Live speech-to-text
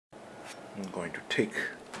I'm going to take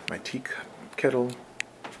my tea kettle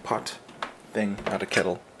pot thing, not a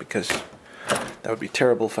kettle, because that would be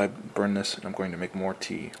terrible if I burn this, and I'm going to make more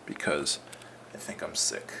tea because I think I'm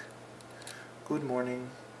sick. Good morning.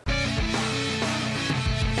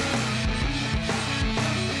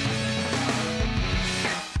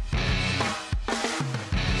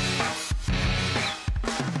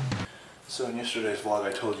 So in yesterday's vlog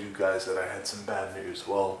I told you guys that I had some bad news.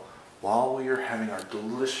 Well, while we were having our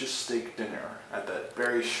delicious steak dinner at that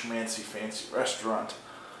very schmancy fancy restaurant,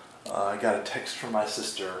 I got a text from my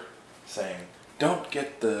sister saying, don't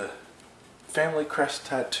get the family crest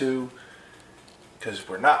tattoo because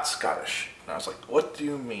we're not Scottish. And I was like, what do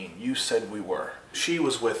you mean? You said we were. She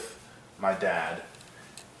was with my dad,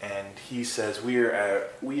 and he says we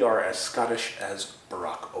are as Scottish as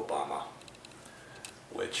Barack Obama,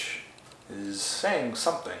 which is saying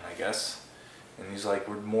something, I guess. And he's like,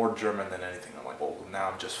 we're more German than anything. I'm like, well, now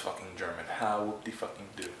I'm just fucking German. How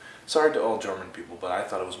whoop-de-fucking-do. Sorry to all German people, but I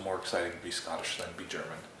thought it was more exciting to be Scottish than be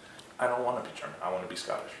German. I don't want to be German. I want to be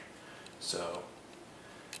Scottish. So,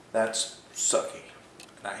 that's sucky.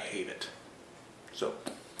 And I hate it. So,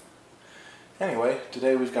 anyway,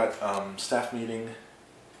 today we've got staff meeting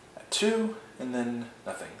at 2, and then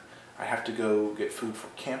nothing. I have to go get food for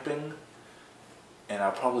camping. And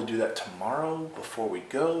I'll probably do that tomorrow before we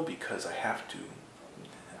go because I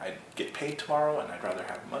get paid tomorrow and I'd rather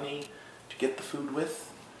have money to get the food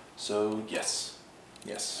with. So yes,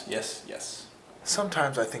 yes, yes, yes.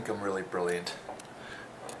 Sometimes I think I'm really brilliant.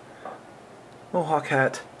 Mohawk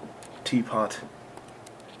hat, teapot.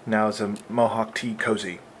 Now it's a Mohawk Tea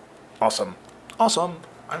Cozy. Awesome. Awesome.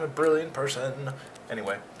 I'm a brilliant person.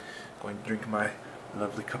 Anyway, going to drink my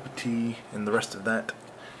lovely cup of tea and the rest of that.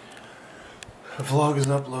 The vlog is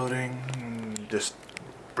uploading, just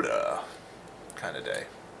blah kind of day.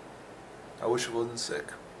 I wish I wasn't sick,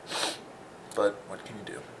 but what can you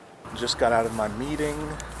do? Just got out of my meeting,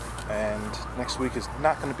 and next week is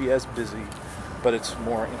not going to be as busy, but it's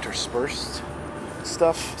more interspersed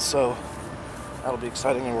stuff, so that'll be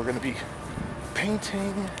exciting. And we're going to be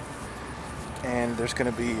painting, and there's going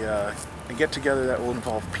to be a get-together that will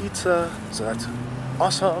involve pizza, so that's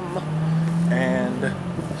awesome. And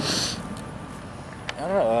I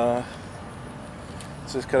don't know,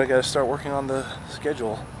 so just gotta start working on the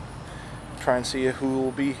schedule. Try and see who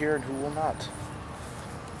will be here and who will not.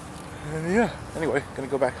 And yeah, anyway, gonna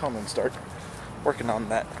go back home and start working on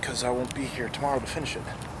that because I won't be here tomorrow to finish it.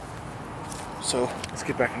 So, let's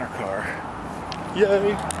get back in our car.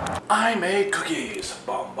 Yay! I made cookies!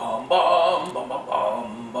 Bum bum bum bum bum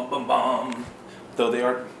bum bum bum bum. Though they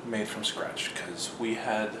aren't made from scratch because we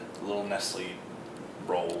had a little Nestle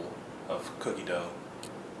roll of cookie dough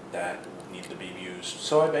that need to be used,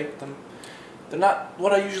 so I baked them. They're not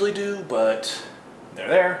what I usually do, but they're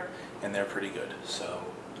there, and they're pretty good, so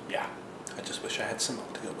yeah. I just wish I had some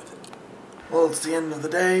milk to go with it. Well, it's the end of the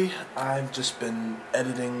day. I've just been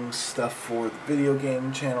editing stuff for the video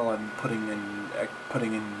game channel and putting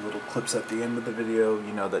in little clips at the end of the video,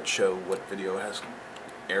 you know, that show what video has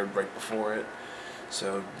aired right before it.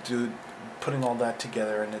 So, putting all that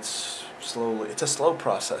together, and it's a slow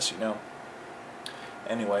process, you know.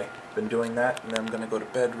 Anyway, been doing that, and then I'm gonna go to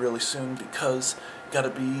bed really soon because gotta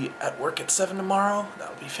be at work at 7 tomorrow.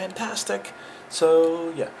 That'll be fantastic.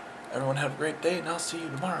 So yeah, everyone have a great day, and I'll see you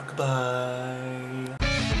tomorrow. Goodbye.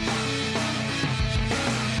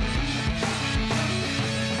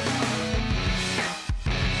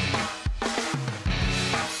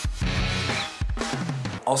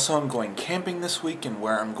 Also, I'm going camping this week, and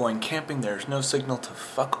where I'm going camping, there's no signal to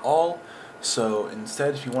fuck all. So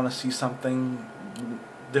instead, if you want to see something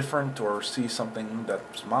different or see something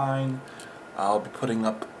that's mine, I'll be putting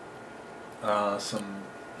up some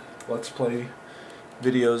Let's Play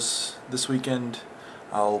videos this weekend.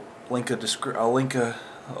 I'll link in the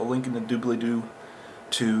doobly-doo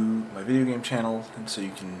to my video game channel, and so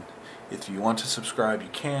you can, if you want to subscribe, you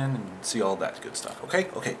can, and see all that good stuff. Okay?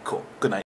 Okay, cool. Good night.